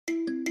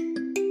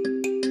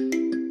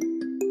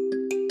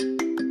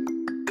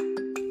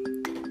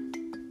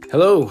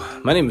Hello,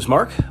 my name is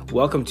Mark.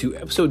 Welcome to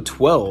episode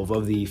 12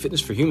 of the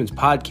Fitness for Humans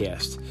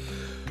podcast.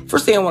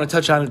 First thing I want to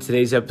touch on in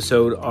today's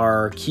episode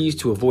are keys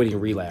to avoiding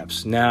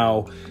relapse.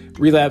 Now,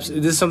 relapse,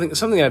 this is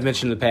something I've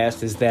mentioned in the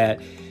past, is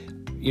that,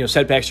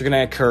 setbacks are going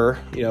to occur,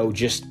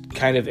 just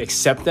kind of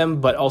accept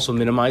them, but also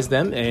minimize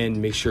them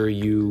and make sure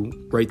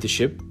you right the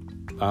ship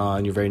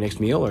on your very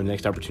next meal or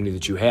next opportunity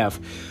that you have.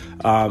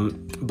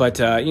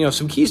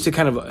 Some keys to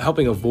kind of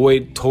helping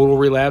avoid total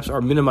relapse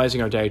are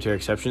minimizing our dietary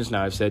exceptions.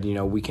 Now, I've said,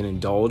 we can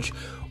indulge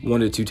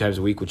 1 to 2 times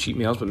a week with cheat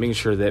meals, but making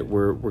sure that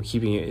we're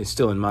keeping it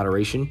still in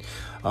moderation,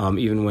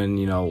 even when,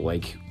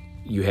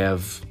 you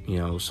have,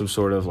 some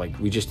sort of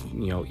we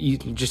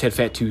just had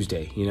Fat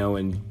Tuesday,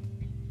 and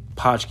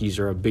tchotchkes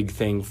are a big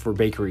thing for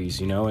bakeries,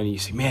 and you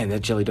say, man,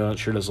 that jelly donut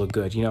sure does look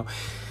good,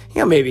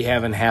 maybe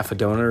having half a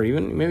donut or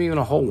maybe even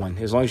a whole one,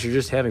 as long as you're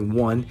just having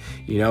one,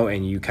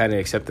 and you kind of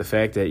accept the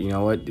fact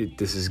that,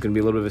 this is going to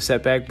be a little bit of a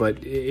setback,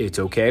 but it's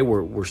okay.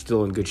 We're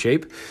still in good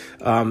shape.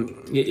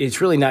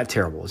 It's really not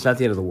terrible. It's not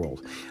the end of the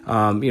world.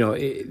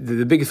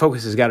 The biggest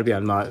focus has got to be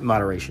on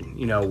moderation.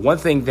 One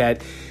thing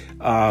that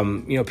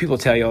people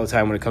tell you all the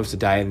time when it comes to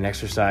diet and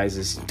exercise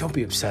is don't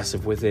be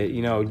obsessive with it.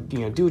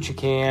 Do what you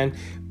can,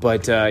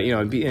 but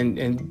be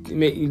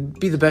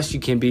the best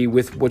you can be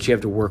with what you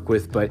have to work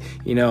with. But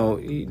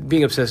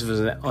being obsessive is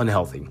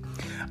unhealthy.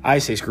 I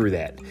say screw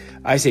that.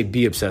 I say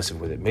be obsessive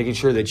with it, making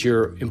sure that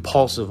you're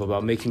impulsive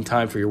about making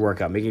time for your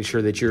workout, making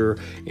sure that you're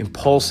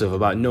impulsive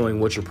about knowing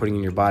what you're putting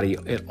in your body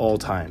at all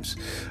times.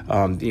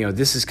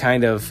 This is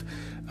kind of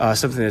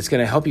something that's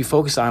going to help you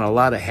focus on a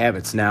lot of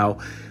habits. Now,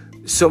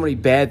 so many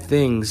bad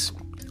things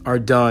are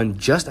done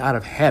just out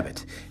of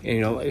habit.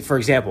 And, for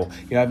example,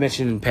 I've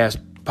mentioned in past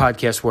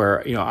podcasts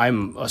where,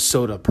 I'm a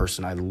soda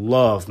person. I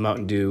love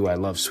Mountain Dew. I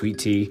love sweet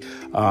tea.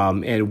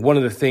 And one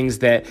of the things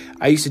that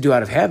I used to do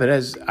out of habit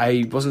is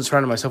I wasn't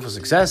surrounding myself with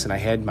success, and I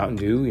had Mountain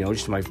Dew,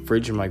 just in my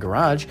fridge in my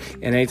garage.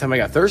 And anytime I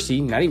got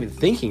thirsty, not even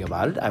thinking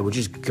about it, I would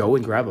just go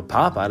and grab a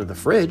pop out of the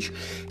fridge.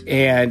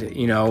 And,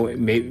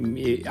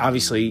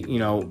 obviously,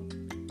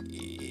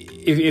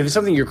 if it's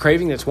something you're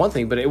craving, that's one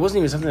thing, but it wasn't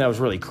even something that I was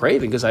really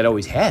craving because I'd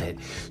always had it.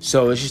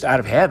 So it's just out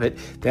of habit.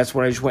 That's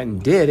what I just went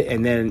and did.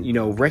 And then,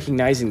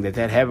 recognizing that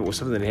habit was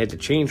something that I had to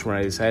change when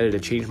I decided to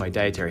change my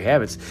dietary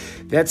habits.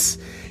 That's,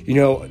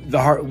 one of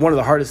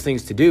the hardest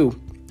things to do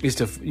is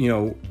to,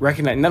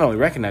 not only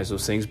recognize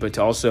those things, but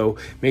to also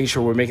making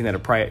sure we're making that a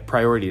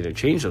priority to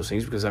change those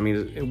things. Because,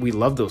 we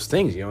love those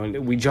things,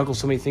 and we juggle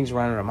so many things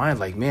around in our mind.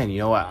 Like, man,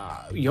 you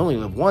only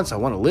live once. I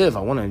want to live.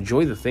 I want to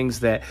enjoy the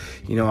things that,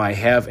 I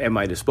have at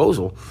my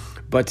disposal.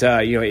 But,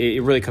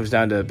 it really comes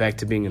down to back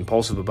to being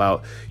impulsive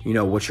about,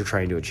 what you're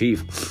trying to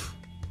achieve.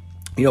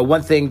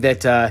 One thing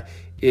that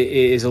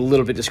is a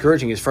little bit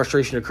discouraging is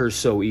frustration occurs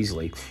so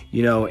easily,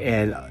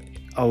 and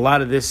a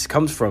lot of this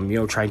comes from,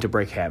 trying to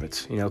break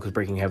habits, because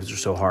breaking habits are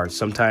so hard.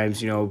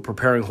 Sometimes,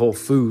 preparing whole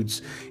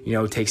foods,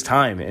 takes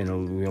time,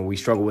 and, we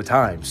struggle with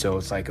time. So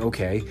it's like,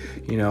 okay,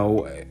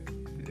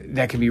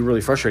 that can be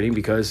really frustrating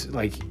because,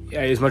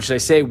 as much as I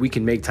say we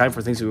can make time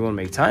for things that we want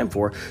to make time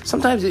for,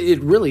 sometimes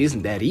it really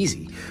isn't that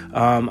easy.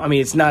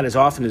 It's not as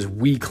often as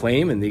we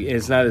claim, and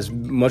it's not as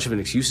much of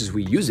an excuse as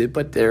we use it,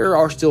 but there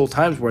are still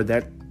times where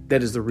that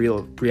is the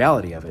real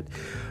reality of it.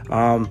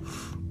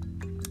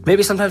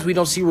 Maybe sometimes we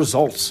don't see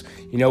results,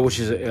 which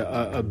is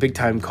a big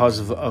time cause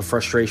of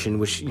frustration,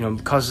 which,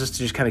 causes us to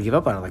just kind of give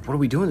up on it. Like, what are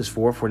we doing this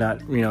for if we're not,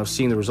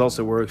 seeing the results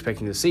that we're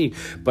expecting to see?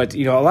 But,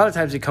 a lot of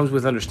times it comes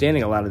with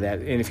understanding a lot of that.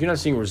 And if you're not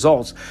seeing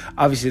results,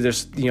 obviously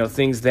there's,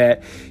 things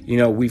that,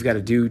 we've got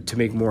to do to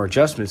make more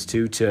adjustments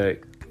to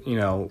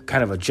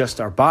kind of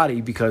adjust our body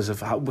because of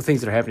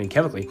things that are happening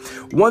chemically.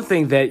 One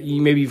thing that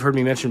you've heard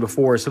me mention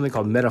before is something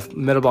called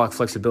metabolic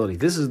flexibility.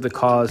 This is the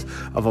cause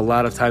of a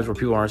lot of times where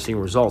people aren't seeing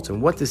results.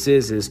 And what this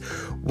is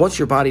once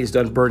your body is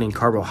done burning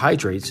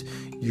carbohydrates,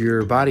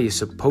 your body is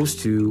supposed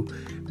to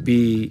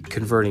be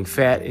converting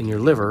fat in your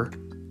liver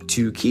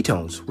to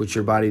ketones, which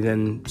your body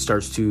then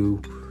starts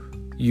to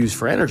use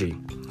for energy.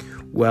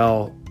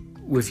 Well,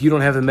 if you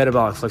don't have the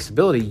metabolic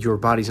flexibility, your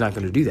body's not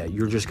going to do that.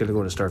 You're just going to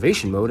go into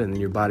starvation mode, and then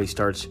your body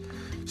starts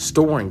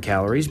storing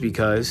calories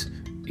because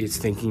it's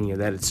thinking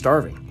that it's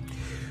starving.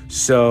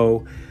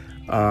 So,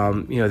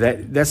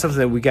 that's something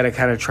that we got to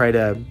kind of try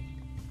to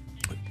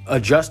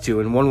adjust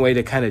to. And one way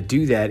to kind of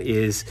do that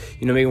is,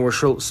 maybe we're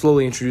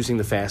slowly introducing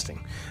the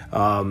fasting.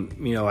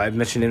 I've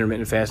mentioned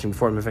intermittent fasting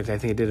before. In fact, I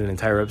think I did an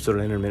entire episode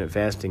on intermittent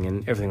fasting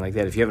and everything like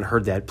that. If you haven't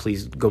heard that,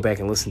 please go back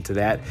and listen to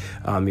that.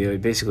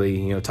 It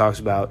basically, talks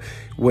about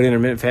what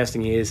intermittent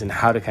fasting is and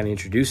how to kind of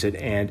introduce it.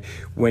 And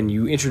when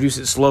you introduce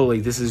it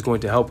slowly, this is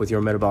going to help with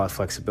your metabolic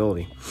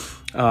flexibility.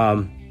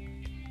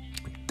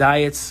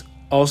 Diets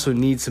also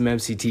need some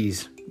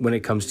MCTs when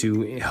it comes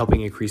to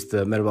helping increase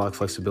the metabolic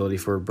flexibility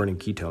for burning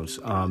ketones.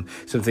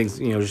 Some things,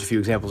 just a few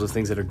examples of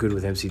things that are good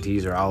with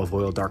MCTs are olive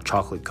oil, dark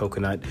chocolate,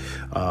 coconut,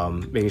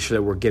 making sure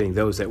that we're getting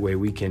those. That way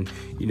we can,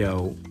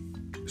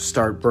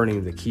 start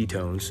burning the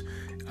ketones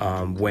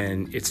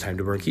when it's time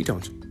to burn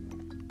ketones.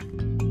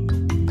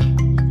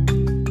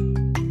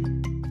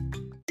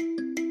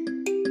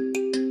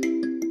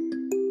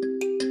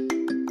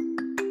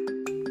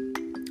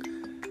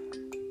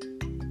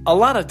 a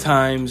lot of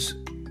times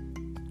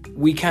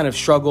we kind of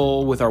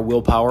struggle with our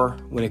willpower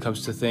when it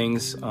comes to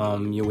things.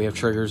 We have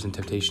triggers and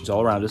temptations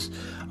all around us.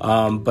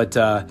 But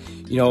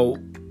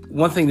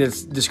one thing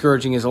that's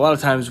discouraging is a lot of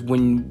times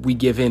when we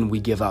give in, we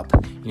give up.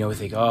 We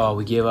think, oh,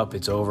 we give up,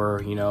 it's over,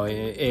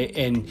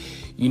 and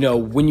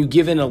when you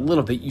give in a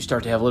little bit, you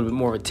start to have a little bit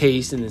more of a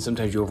taste, and then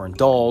sometimes you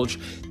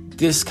overindulge.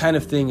 This kind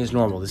of thing is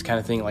normal. This kind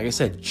of thing, like I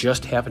said,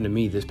 just happened to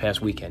me this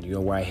past weekend,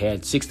 where I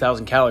had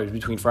 6,000 calories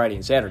between Friday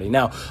and Saturday.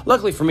 Now,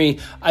 luckily for me,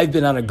 I've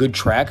been on a good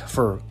track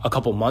for a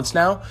couple months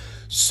now.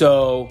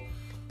 So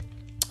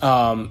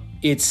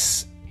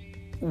it's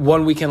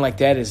one weekend like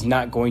that is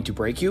not going to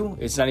break you.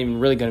 It's not even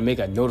really going to make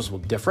a noticeable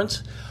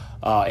difference.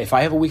 If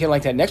I have a weekend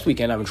like that next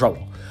weekend, I'm in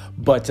trouble.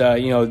 But,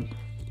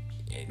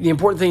 the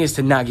important thing is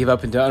to not give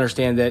up and to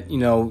understand that,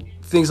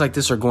 things like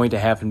this are going to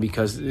happen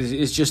because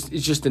it's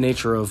just the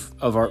nature of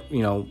our,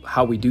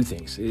 how we do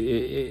things.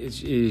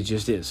 It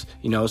just is,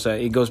 so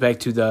it goes back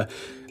to the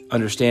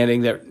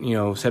understanding that,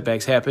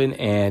 setbacks happen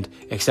and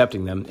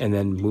accepting them and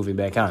then moving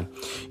back on.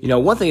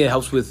 One thing that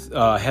helps with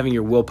having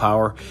your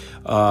willpower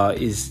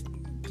is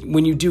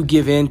when you do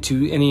give in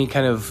to any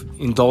kind of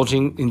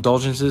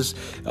indulgences,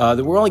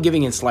 that we're only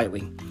giving in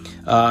slightly.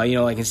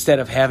 Like instead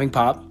of having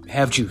pop,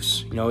 have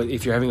juice.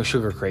 If you're having a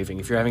sugar craving,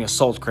 if you're having a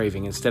salt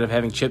craving, instead of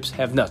having chips,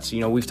 have nuts.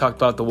 We've talked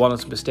about the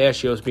walnuts and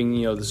pistachios being,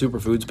 the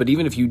superfoods, but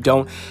even if you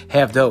don't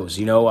have those,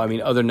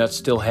 other nuts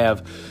still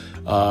have,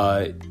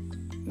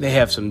 they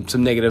have some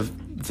negative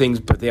things,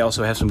 but they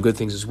also have some good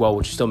things as well,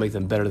 which still make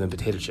them better than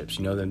potato chips.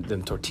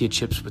 Them tortilla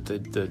chips with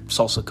the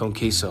salsa con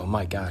queso.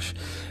 My gosh,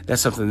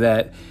 that's something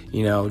that,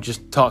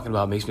 just talking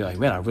about makes me like,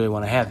 man, I really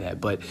want to have that.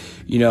 But,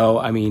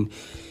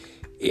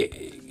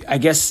 I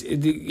guess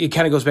it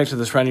kind of goes back to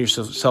the surrounding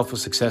yourself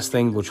with success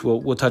thing, which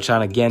we'll touch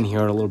on again here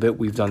in a little bit.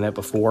 We've done that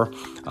before.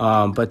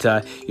 But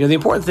the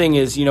important thing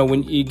is,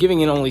 when you're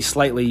giving in only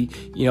slightly,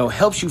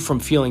 helps you from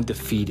feeling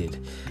defeated.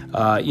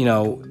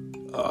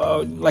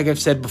 Like I've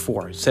said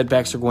before,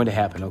 setbacks are going to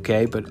happen,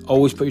 okay? But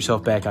always put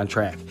yourself back on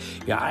track.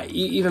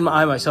 Even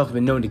I myself have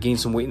been known to gain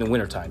some weight in the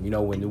wintertime.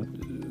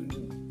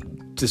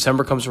 When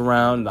December comes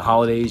around, the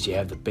holidays, you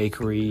have the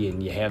bakery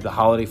and you have the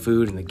holiday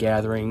food and the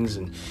gatherings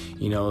and,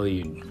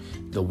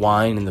 the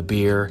wine and the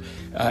beer.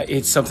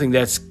 It's something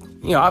that's,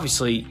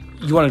 obviously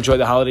you want to enjoy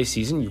the holiday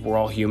season. We're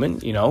all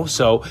human,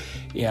 So,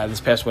 this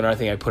past winter, I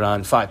think I put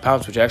on 5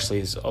 pounds, which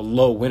actually is a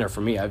low winter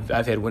for me. I've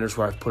had winters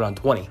where I've put on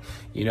 20,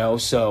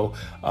 So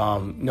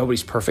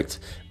nobody's perfect.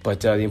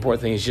 But the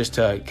important thing is just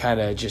to kind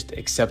of just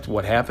accept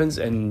what happens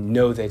and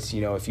know that,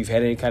 if you've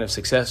had any kind of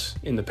success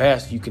in the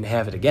past, you can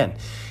have it again.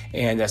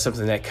 And that's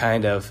something that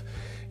kind of,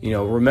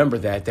 remember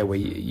that way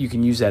you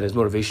can use that as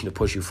motivation to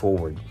push you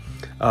forward.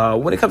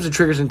 When it comes to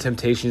triggers and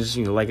temptations,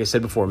 like I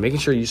said before, making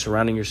sure you're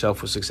surrounding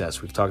yourself with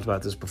success. We've talked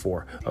about this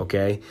before,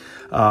 okay?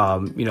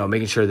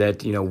 Making sure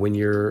that, when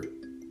you're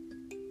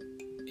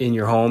in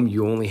your home,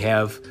 you only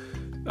have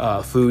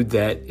food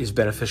that is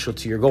beneficial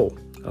to your goal,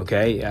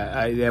 okay?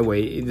 That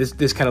way,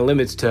 this kind of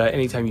limits to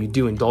anytime you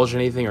do indulge in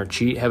anything or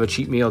have a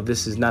cheat meal,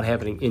 this is not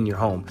happening in your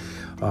home.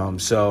 And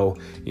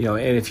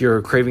if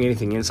you're craving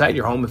anything inside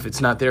your home, if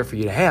it's not there for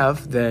you to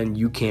have, then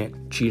you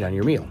can't cheat on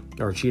your meal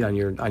or cheat on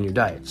your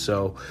diet.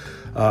 So,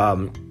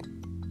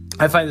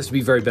 I find this to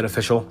be very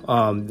beneficial.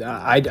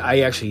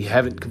 I actually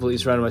haven't completely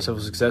surrounded myself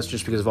with success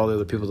just because of all the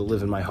other people that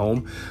live in my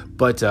home,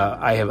 but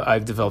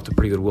I've developed a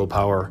pretty good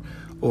willpower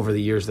over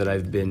the years that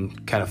I've been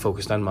kind of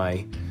focused on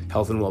my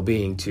health and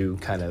well-being to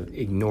kind of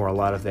ignore a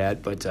lot of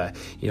that. But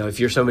if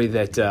you're somebody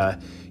that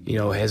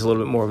has a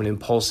little bit more of an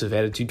impulsive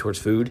attitude towards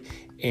food,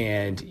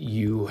 and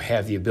you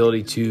have the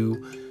ability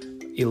to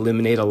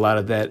eliminate a lot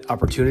of that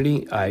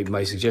opportunity,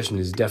 my suggestion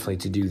is definitely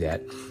to do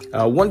that.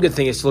 One good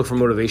thing is to look for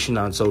motivation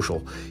on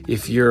social.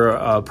 If you're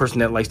a person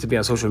that likes to be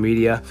on social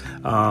media,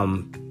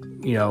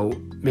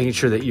 making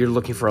sure that you're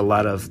looking for a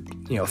lot of,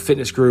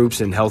 fitness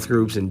groups and health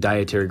groups and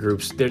dietary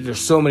groups. There's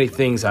so many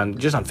things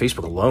just on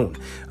Facebook alone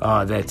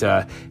that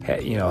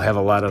have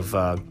a lot of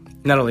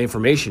not only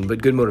information, but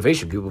good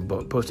motivation. People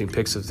posting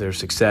pics of their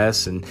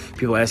success and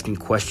people asking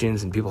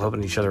questions and people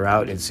helping each other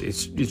out.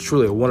 It's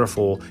truly a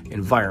wonderful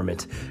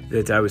environment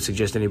that I would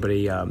suggest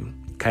anybody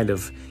kind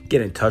of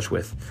get in touch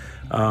with.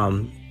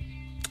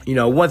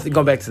 One thing,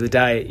 going back to the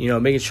diet,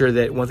 making sure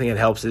that one thing that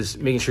helps is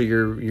making sure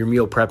you're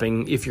meal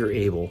prepping if you're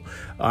able.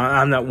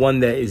 I'm not one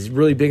that is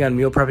really big on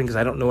meal prepping because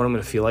I don't know what I'm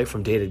going to feel like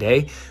from day to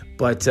day.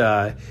 But,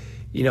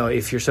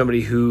 if you're somebody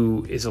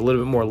who is a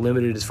little bit more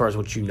limited as far as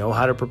what you know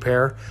how to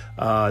prepare,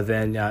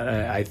 then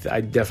I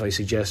definitely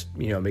suggest,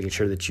 making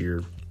sure that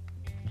you're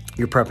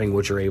prepping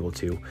what you're able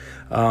to.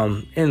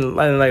 And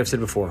like I've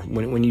said before,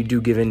 when you do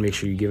give in, make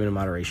sure you give in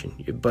moderation.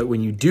 But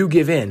when you do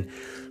give in,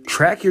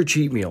 track your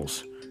cheat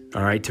meals.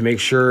 All right, to make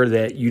sure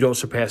that you don't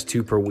surpass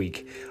 2 per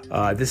week.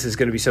 This is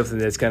going to be something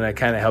that's going to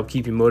kind of help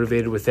keep you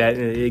motivated with that.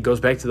 And it goes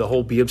back to the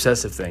whole be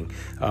obsessive thing.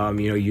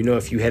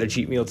 If you had a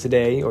cheat meal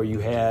today, or you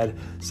had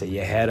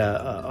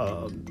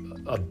a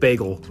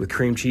bagel with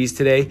cream cheese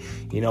today,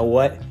 you know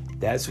what?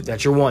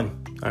 That's your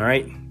one. All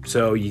right.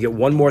 So you get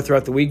one more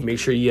throughout the week. Make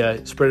sure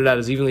you spread it out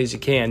as evenly as you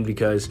can,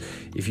 because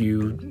if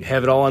you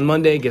have it all on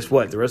Monday, guess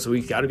what? The rest of the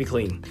week got to be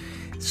clean.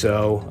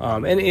 So,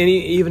 and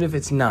even if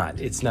it's not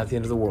the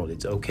end of the world.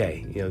 It's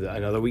okay.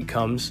 Another week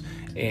comes,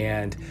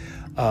 and,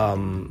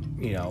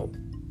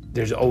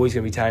 there's always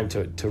going to be time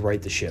to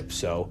right the ship.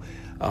 So,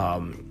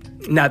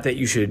 not that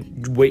you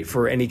should wait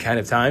for any kind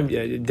of time.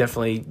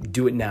 Definitely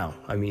do it now.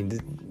 I mean,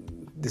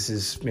 this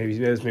is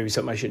maybe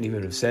something I shouldn't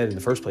even have said in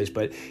the first place,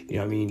 but,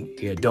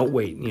 don't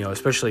wait,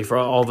 especially for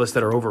all of us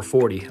that are over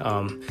 40.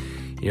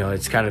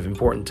 It's kind of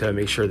important to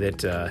make sure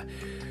that,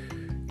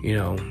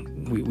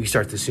 we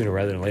start this sooner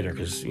rather than later,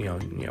 because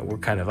we're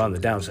kind of on the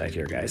downside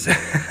here, guys.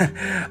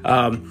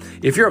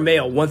 If you're a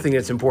male, one thing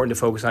that's important to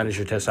focus on is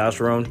your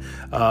testosterone.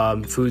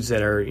 Foods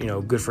that are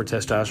good for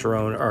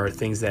testosterone are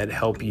things that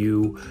help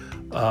you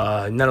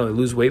not only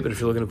lose weight, but if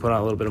you're looking to put on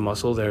a little bit of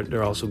muscle,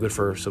 they're also good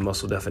for some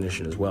muscle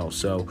definition as well.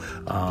 So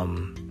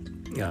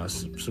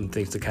some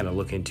things to kind of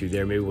look into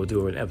there. Maybe we'll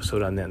do an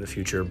episode on that in the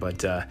future,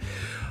 but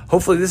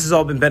hopefully this has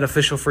all been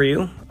beneficial for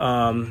you.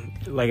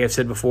 Like I've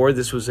said before,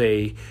 this was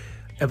a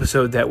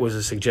episode that was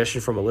a suggestion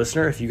from a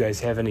listener. If you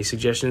guys have any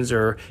suggestions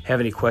or have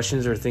any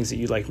questions or things that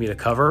you'd like me to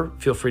cover,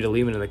 feel free to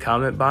leave it in the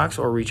comment box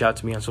or reach out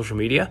to me on social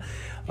media.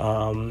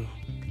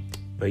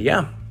 But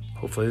yeah,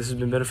 hopefully this has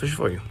been beneficial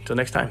for you. Until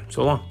next time,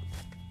 so long.